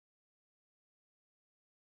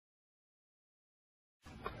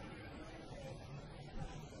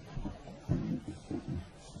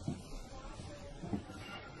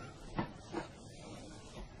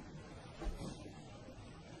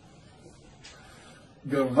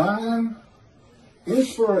divine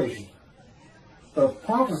inspiration of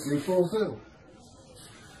prophecy fulfilled.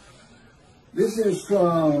 This is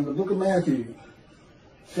from the book of Matthew,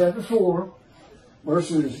 chapter 4,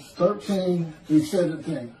 verses 13 through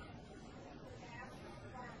 17.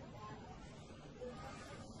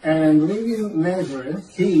 And leaving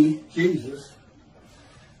Nazareth, he, Jesus,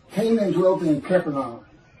 came and dwelt in Capernaum,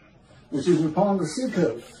 which is upon the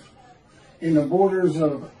seacoast, in the borders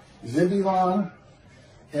of Zebulun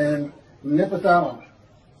and Nephtali.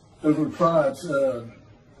 Those were tribes,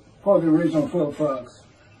 part of the original 12 tribes.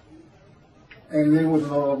 And there was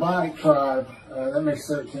a Levite tribe, that makes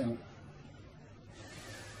 13.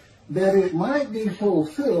 That it might be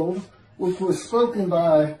fulfilled, which was spoken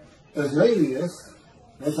by Isaiah,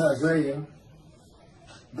 that's Isaiah,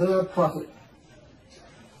 the prophet,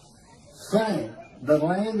 saying, the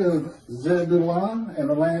land of Zebulun and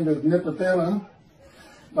the land of Nephtali,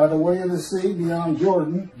 by the way of the sea beyond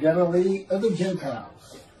Jordan, Galilee of the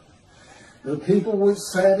Gentiles. The people which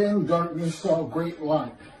sat in darkness saw great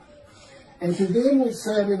light. And to them which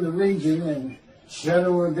sat in the region and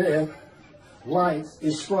shadow of death, light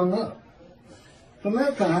is sprung up. From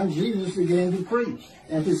that time, Jesus began to preach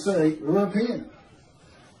and to say, repent,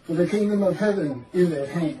 for the kingdom of heaven is at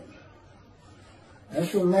hand. That's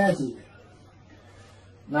from Matthew.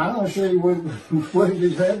 Now, I'm going to show you what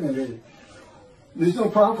is happening here. There's no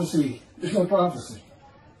prophecy. There's no prophecy.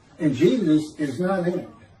 And Jesus is not in it.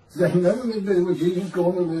 It has nothing to do with Jesus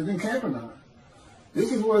going to live in Capernaum.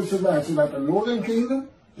 This is what it's about. It's about the northern kingdom,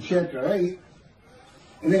 in chapter 8.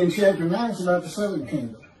 And then in chapter 9, it's about the southern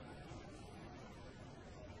kingdom.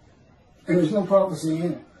 And there's no prophecy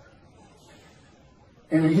in it.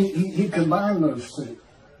 And he combined those two.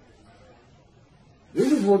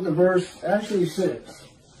 This is what the verse actually says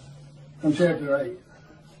from chapter 8.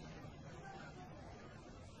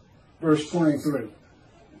 Verse 23.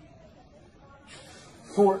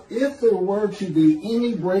 For if there were to be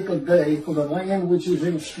any break of day for the land which is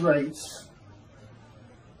in straits,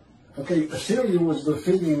 okay, Assyria was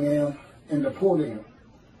defeating them and deporting them.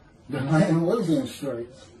 The land was in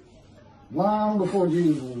straits long before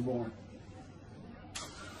Jesus was born.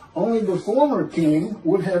 Only the former king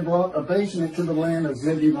would have brought abasement to the land of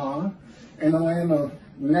Zebulun and the land of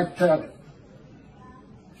Naphtali,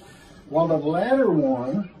 while the latter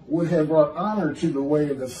one would have brought honor to the way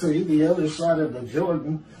of the sea, the other side of the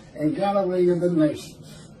Jordan, and Galilee of the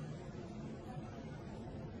nations.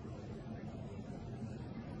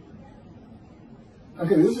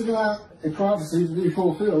 Okay, this is not a prophecy to be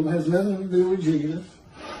fulfilled. It has nothing to do with Jesus.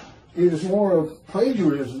 It is more of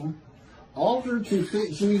plagiarism, altered to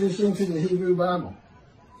fit Jesus into the Hebrew Bible.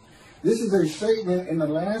 This is a statement in the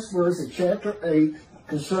last verse of chapter 8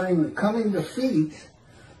 concerning the coming defeat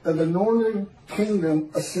of the northern kingdom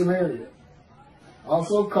of Samaria,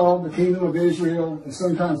 also called the kingdom of Israel and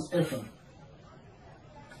sometimes Ephraim,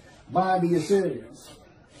 by the Assyrians.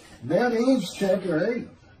 That ends chapter 8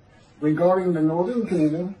 regarding the northern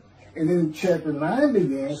kingdom, and then chapter 9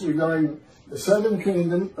 begins regarding the southern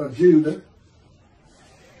kingdom of Judah,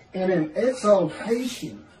 and an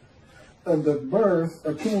exaltation of the birth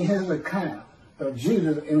of King Hezekiah of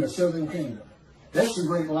Judah in the southern kingdom. That's the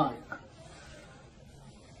great light.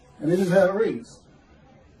 And this is how it reads.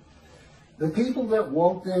 The people that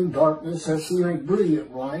walked in darkness have seen a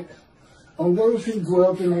brilliant light. On those who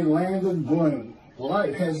dwelt in a land of gloom,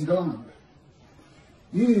 light has dawned.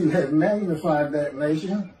 You have magnified that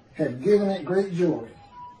nation, have given it great joy.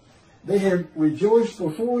 They have rejoiced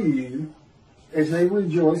before you as they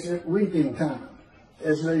rejoice at reaping time,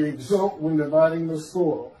 as they exult when dividing the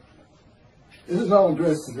spoil. This is all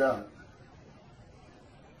addressed to God.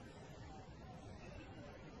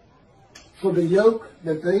 For the yoke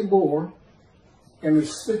that they bore and the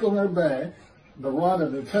stick on their back, the rod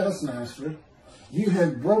of the taskmaster, you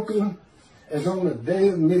have broken as on the day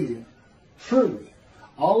of Midian. Truly,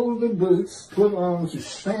 all of the boots put on to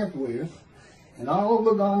stamp with, and all of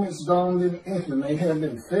the garments donned in infamy have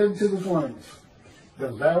been fed to the flames,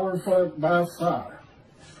 devoured by fire.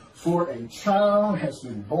 For a child has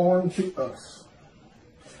been born to us.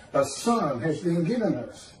 A son has been given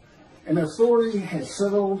us, and authority has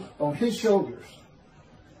settled on his shoulders.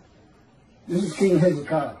 This is King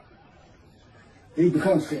Hezekiah. He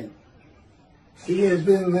becomes king. He has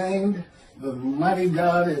been named the mighty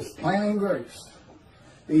God is plan and grace,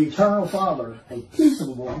 the eternal Father, a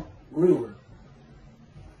peaceable ruler.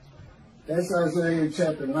 That's Isaiah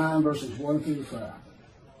chapter 9, verses 1 through 5.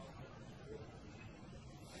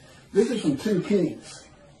 This is from 2 Kings,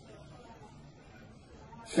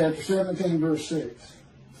 chapter 17, verse 6.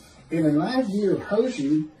 In the 9th year of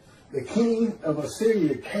Hoshea, the king of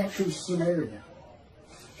Assyria captured Samaria.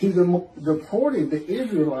 He deported the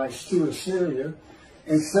Israelites to Assyria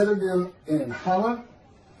and settled them in Hala,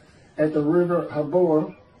 at the river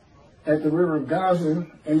Habor, at the river Gaza,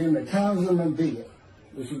 and in the towns of Medea.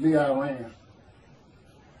 This would be our land.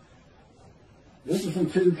 This is from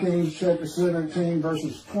 2 Kings chapter 17,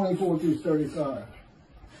 verses 24 through 35.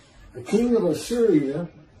 The king of Assyria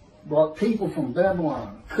brought people from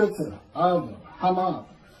Babylon, Cutha, Ava, Hamath,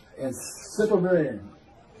 and Sepharvaim,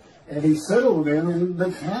 and he settled them in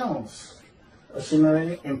the towns of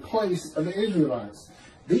Samaria in place of the Israelites.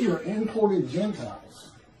 These are imported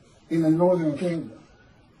Gentiles in the northern kingdom.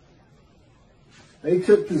 They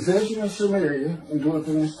took possession of Samaria and dwelt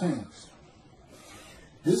in its towns.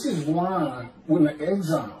 This is why, when the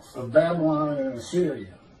exiles of Babylon and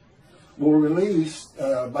Assyria were released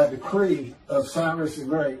by decree of Cyrus the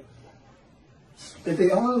Great, that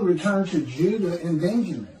they only returned to Judah and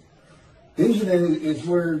Benjamin. Benjamin is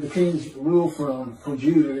where the kings rule from for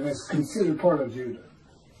Judah, and it's considered part of Judah.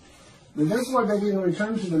 But that's why they didn't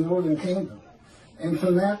return to the northern kingdom. And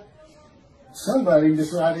from that, somebody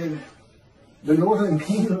decided the northern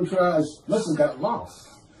kingdom tribes must have got lost.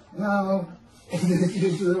 No,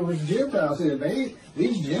 there was Gentiles here.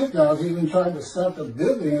 These Gentiles even tried to stop the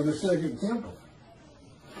building of the second temple.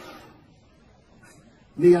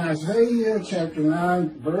 The Isaiah chapter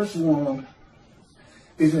 9, verse 1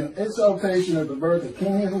 is an exaltation of the birth of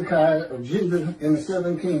King Hezekiah of Judah in the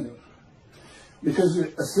southern kingdom, because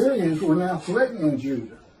the Assyrians were now threatening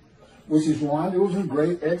Judah, which is why there was a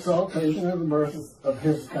great exaltation of the birth of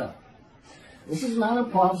Hezekiah. This is not a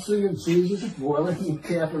prophecy of Jesus dwelling in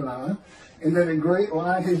Capernaum, and that a great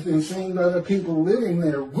light has been seen by the people living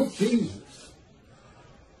there with Jesus,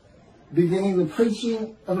 beginning the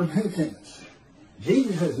preaching of repentance.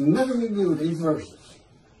 Jesus has nothing to do with these verses.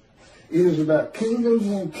 It is about kingdoms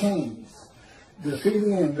and kings,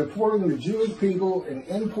 defeating and deporting the Jewish people and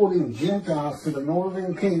importing Gentiles to the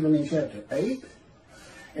northern kingdom in chapter 8.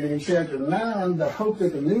 And in chapter 9, the hope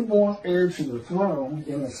that the newborn heir to the throne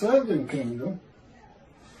in the southern kingdom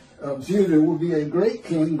of Judah will be a great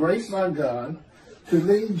king, graced by God, to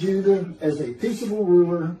lead Judah as a peaceable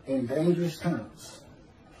ruler in dangerous times.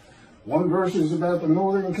 One verse is about the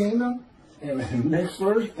northern kingdom, and the next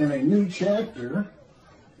verse in a new chapter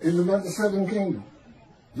is about the southern kingdom.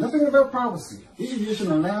 Nothing about prophecy. These are just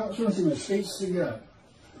an announcements and a speech to God.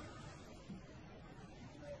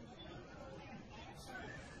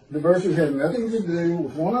 The verses have nothing to do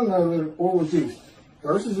with one another or with Jesus.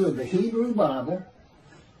 Verses of the Hebrew Bible,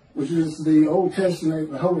 which is the Old Testament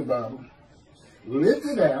and the Holy Bible,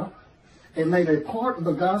 lifted out and made a part of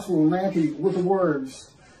the Gospel of Matthew with the words,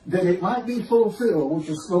 that it might be fulfilled, which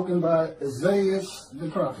was spoken by Isaiah the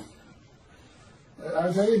prophet.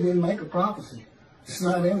 Isaiah didn't make a prophecy. It's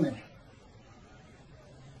not in there.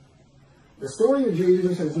 The story of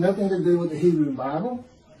Jesus has nothing to do with the Hebrew Bible.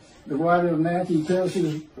 The writer of Matthew tells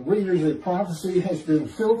his readers that prophecy has been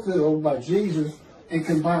fulfilled by Jesus and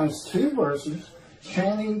combines two verses,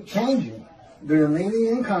 changing their meaning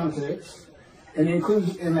and context, and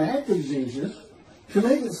includes an act of Jesus to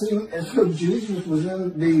make it seem as though Jesus was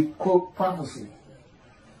in the, quote, prophecy.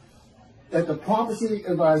 That the prophecy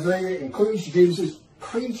of Isaiah includes Jesus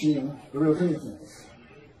preaching repentance.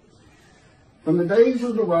 From the days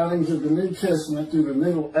of the writings of the New Testament through the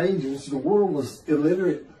Middle Ages, the world was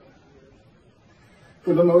illiterate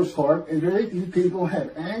for the most part, and very few people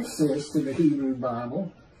had access to the Hebrew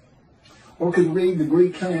Bible or could read the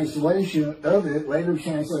Greek translation of it, later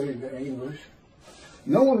translated to English.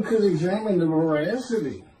 No one could examine the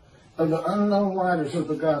veracity of the unknown writers of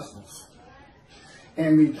the Gospels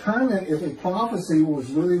and determine if a prophecy was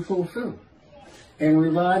really fulfilled, and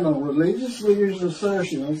relied on religious leaders'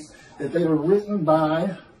 assertions that they were written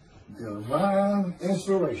by divine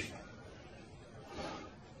inspiration.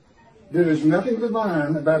 There is nothing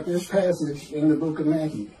divine about this passage in the book of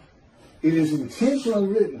Matthew. It is intentionally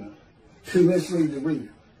written to mislead the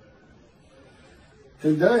reader.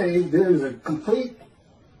 Today, there is a complete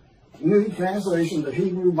new translation of the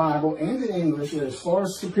Hebrew Bible into English that is far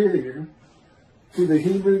superior to the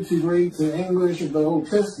Hebrew, to Greek, to English of the Old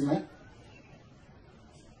Testament,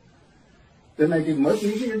 that make it much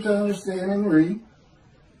easier to understand and read.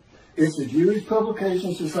 It's the Jewish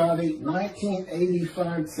Publication Society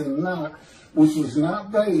 1985 Tanakh, which was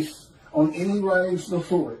not based on any writings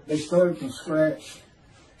before it. They started from scratch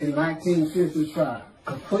in 1955.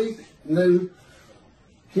 Complete new.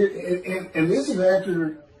 And this is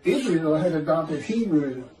after Israel had adopted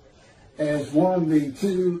Hebrew as one of the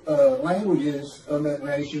two languages of that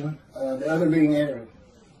nation, the other being Arab.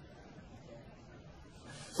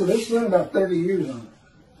 So they spent about 30 years on it.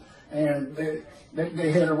 And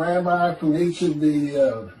They had a rabbi from each of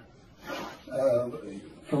the,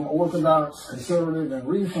 from Orthodox, Conservative, and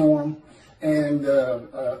Reform, and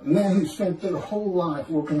men who spent their whole life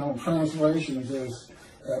working on translations as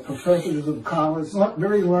professors of college, not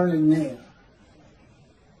very learned men.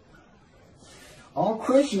 All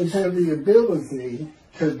Christians have the ability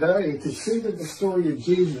today to see that the story of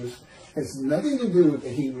Jesus has nothing to do with the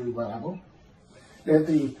Hebrew Bible, that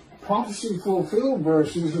the prophecy fulfilled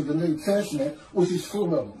verses of the New Testament, which is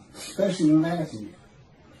full of them, especially Matthew.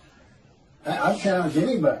 I challenge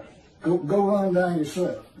anybody, go run down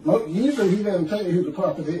yourself. Usually he doesn't tell you who the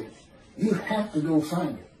prophet is. You have to go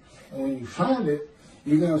find it. And when you find it,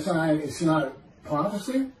 you're going to find it's not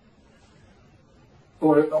prophecy,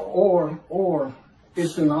 or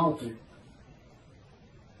it's been altered.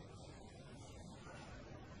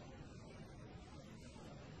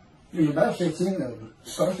 There's about 15 of them.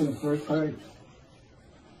 Starts in the first page.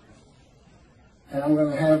 And I'm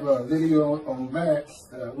going to have a video on that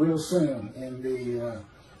real soon in the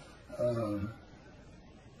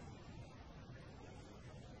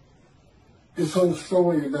this whole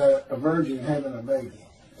story about a virgin having a baby.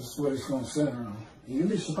 That's what it's going to center on. You'll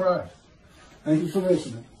be surprised. Thank you for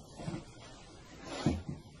listening.